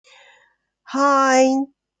Hi,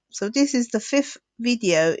 so this is the fifth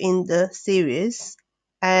video in the series,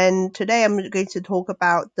 and today I'm going to talk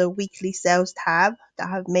about the weekly sales tab that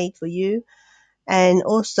I've made for you, and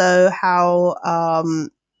also how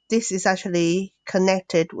this is actually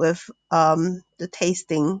connected with the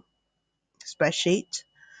tasting spreadsheet.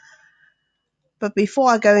 But before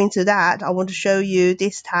I go into that, I want to show you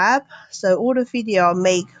this tab. So all the video I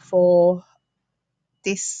make for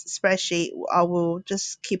this spreadsheet, I will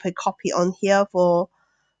just keep a copy on here for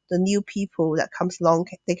the new people that comes along.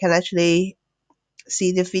 They can actually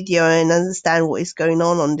see the video and understand what is going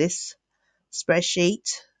on this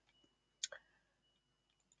spreadsheet.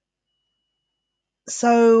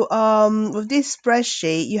 So with this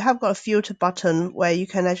spreadsheet, you have got a filter button where you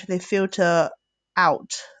can actually filter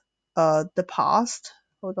out the past.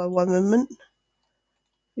 Hold on one moment.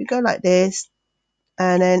 You go like this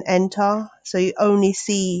and then enter. So you only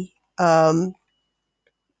see the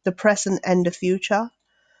present and the future.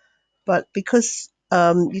 But because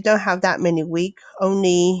you don't have that many weeks,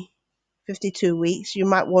 only 52 weeks, you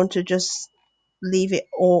might want to just leave it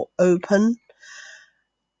all open.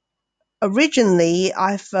 Originally,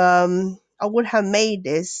 I would have made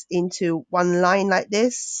this into one line like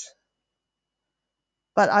this,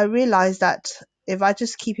 but I realized that if I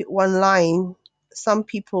just keep it one line, some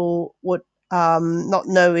people would not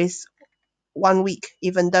know it's 1 week,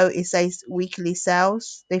 even though it says weekly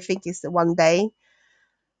sales. They think it's the one day.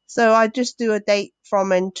 So I just do a date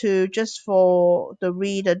from and to, just for the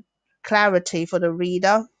reader, clarity for the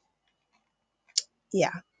reader.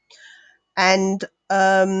 Yeah. And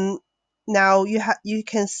now you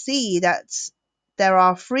can see that there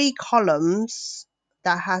are 3 columns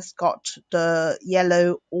that has got the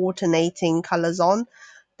yellow alternating colors on.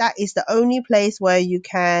 That is the only place where you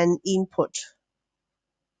can input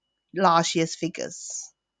last year's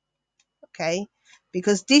figures. Okay,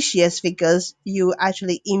 because this year's figures you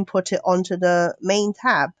actually input it onto the main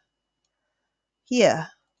tab here.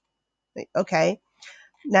 Okay,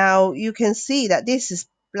 now you can see that this is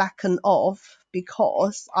blackened off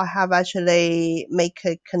because I have actually make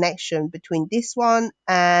a connection between this one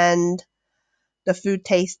and the food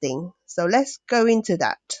tasting. So let's go into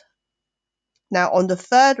that. Now on the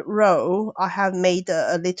third row, I have made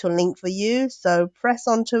a little link for you. So press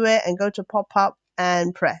onto it and go to pop up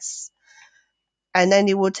and press. And then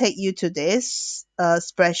it will take you to this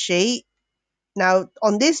spreadsheet. Now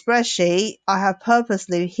on this spreadsheet, I have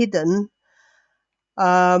purposely hidden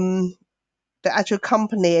the actual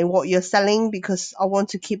company and what you're selling, because I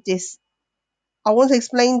want to keep this, I want to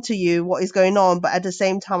explain to you what is going on, but at the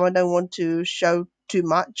same time I don't want to show too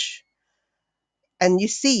much. And you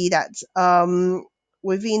see that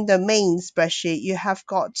within the main spreadsheet you have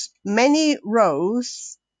got many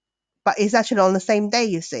rows, but it's actually on the same day,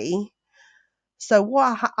 you see. So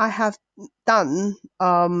what I have done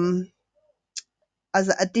as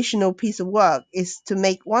an additional piece of work is to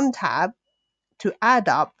make one tab to add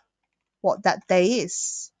up what that day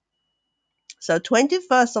is. So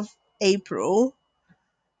 21st of April,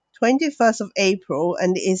 21st of April,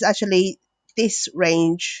 and it's actually this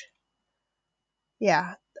range.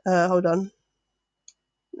 Yeah, hold on.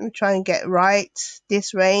 Let me try and get right.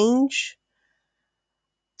 This range,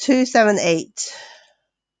 278.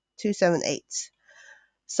 278.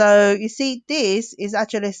 So you see, this is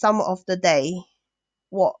actually sum of the day,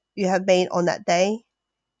 what you have made on that day.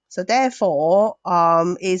 So therefore,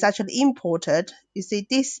 it's actually imported. You see,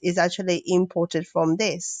 this is actually imported from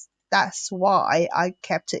this. That's why I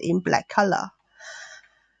kept it in black color.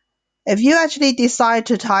 If you actually decide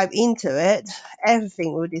to type into it,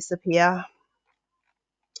 everything will disappear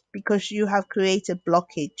because you have created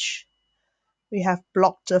blockage. We have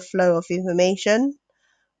blocked the flow of information.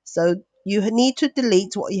 So you need to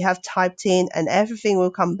delete what you have typed in and everything will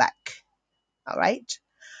come back. All right.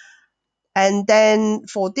 And then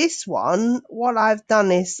for this one, what I've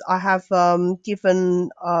done is I have given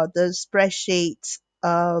the spreadsheet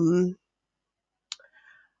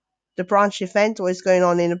the branch event, what is going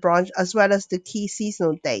on in the branch, as well as the key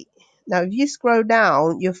seasonal date. Now, if you scroll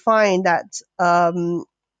down, you'll find that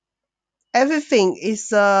everything is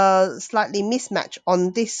slightly mismatched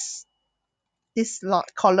on this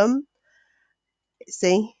column.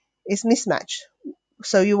 See, it's mismatched.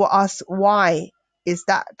 So you will ask, why is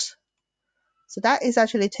that? So that is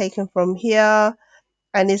actually taken from here,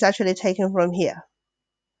 and it's actually taken from here.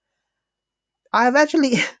 I've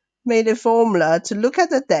actually made a formula to look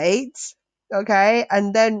at the dates, okay,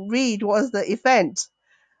 and then read what's the event.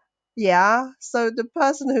 Yeah, so the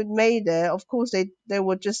person who made it, of course, they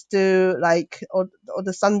would just do like or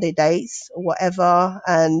the Sunday dates or whatever,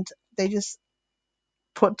 and they just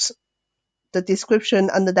put the description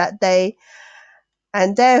under that day,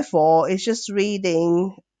 and therefore it's just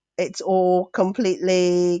reading it's all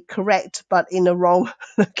completely correct but in the wrong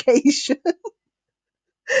location.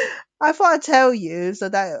 I thought I'd tell you so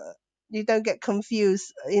that you don't get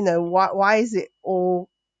confused. Why is it all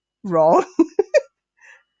wrong?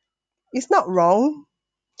 It's not wrong.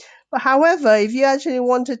 But however, if you actually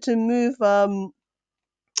wanted to move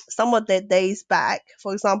some of the days back,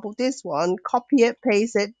 for example, this one, copy it,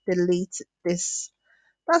 paste it, delete this.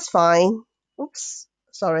 That's fine. Oops,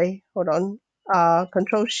 sorry, hold on.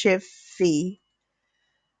 Control Shift V.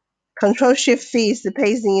 Control Shift V is the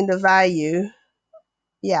pasting in the value.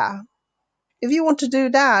 Yeah. If you want to do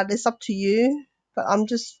that, it's up to you. But I'm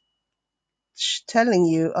just telling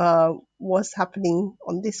you what's happening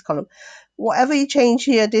on this column. Whatever you change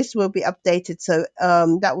here, this will be updated. So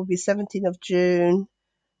that will be 17th of June,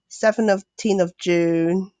 17th of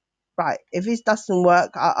June. Right. If it doesn't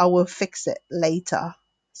work, I will fix it later.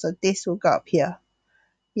 So this will go up here.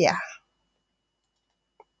 Yeah.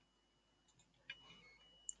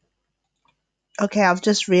 Okay, I've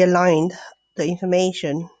just realigned the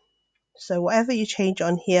information. So whatever you change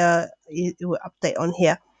on here, it will update on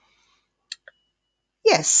here.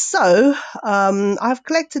 Yes, so I've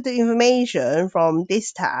collected the information from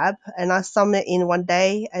this tab and I sum it in one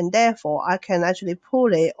day, and therefore I can actually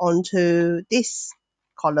pull it onto this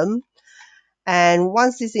column. And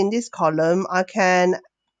once it's in this column, I can,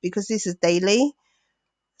 because this is daily,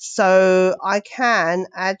 so I can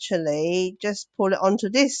actually just pull it onto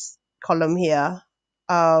this column here,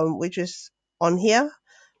 which is on here.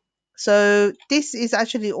 So this is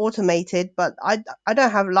actually automated, but I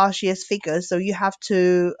don't have last year's figures. So you have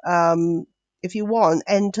to, if you want,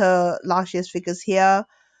 enter last year's figures here.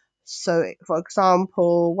 So for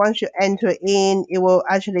example, once you enter it in, it will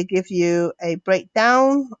actually give you a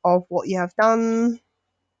breakdown of what you have done.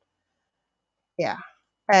 Yeah.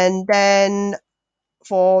 And then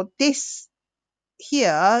for this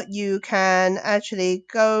here, you can actually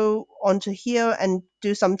go onto here and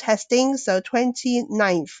do some testing. So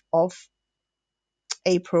 29th of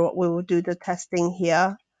April, we will do the testing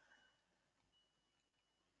here.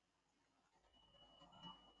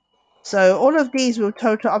 So all of these will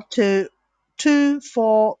total up to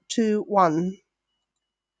 2421.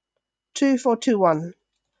 2421.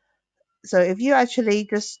 So if you actually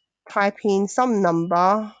just type in some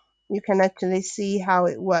number, you can actually see how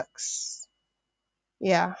it works.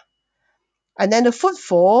 Yeah. And then the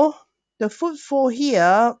footfall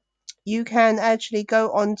here, you can actually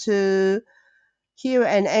go onto here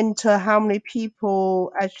and enter how many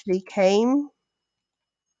people actually came.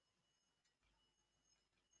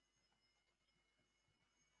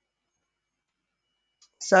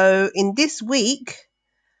 So in this week,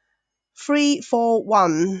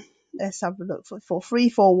 341. Let's have a look for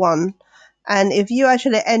 341. And if you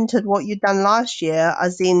actually entered what you done last year,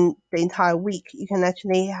 as in the entire week, you can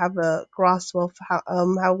actually have a grasp of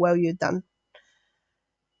how well you've done.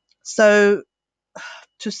 So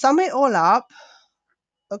to sum it all up,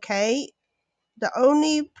 okay, the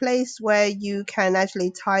only place where you can actually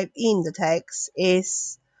type in the text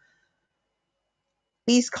is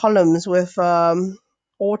these columns with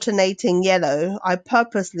alternating yellow. I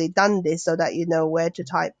purposely done this so that you know where to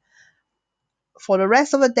type. For the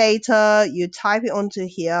rest of the data, you type it onto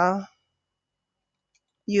here.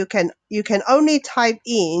 You can only type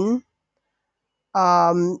in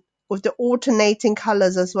with the alternating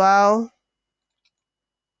colors as well.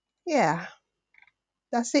 Yeah,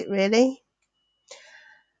 that's it really.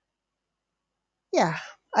 Yeah.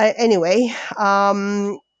 Anyway,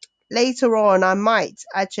 later on I might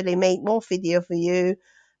actually make more video for you,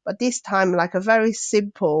 but this time like a very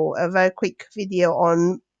simple, a very quick video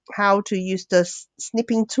on how to use the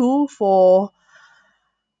snipping tool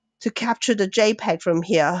to capture the JPEG from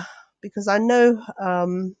here, because I know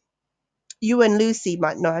you and Lucy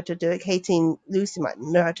might know how to do it. Katie and Lucy might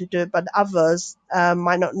know how to do it, but others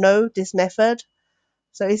might not know this method.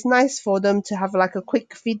 So it's nice for them to have like a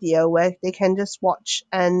quick video where they can just watch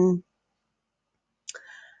and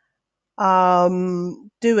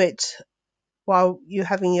do it while you're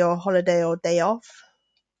having your holiday or day off.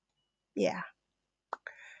 Yeah.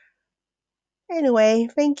 Anyway,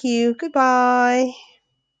 thank you. Goodbye.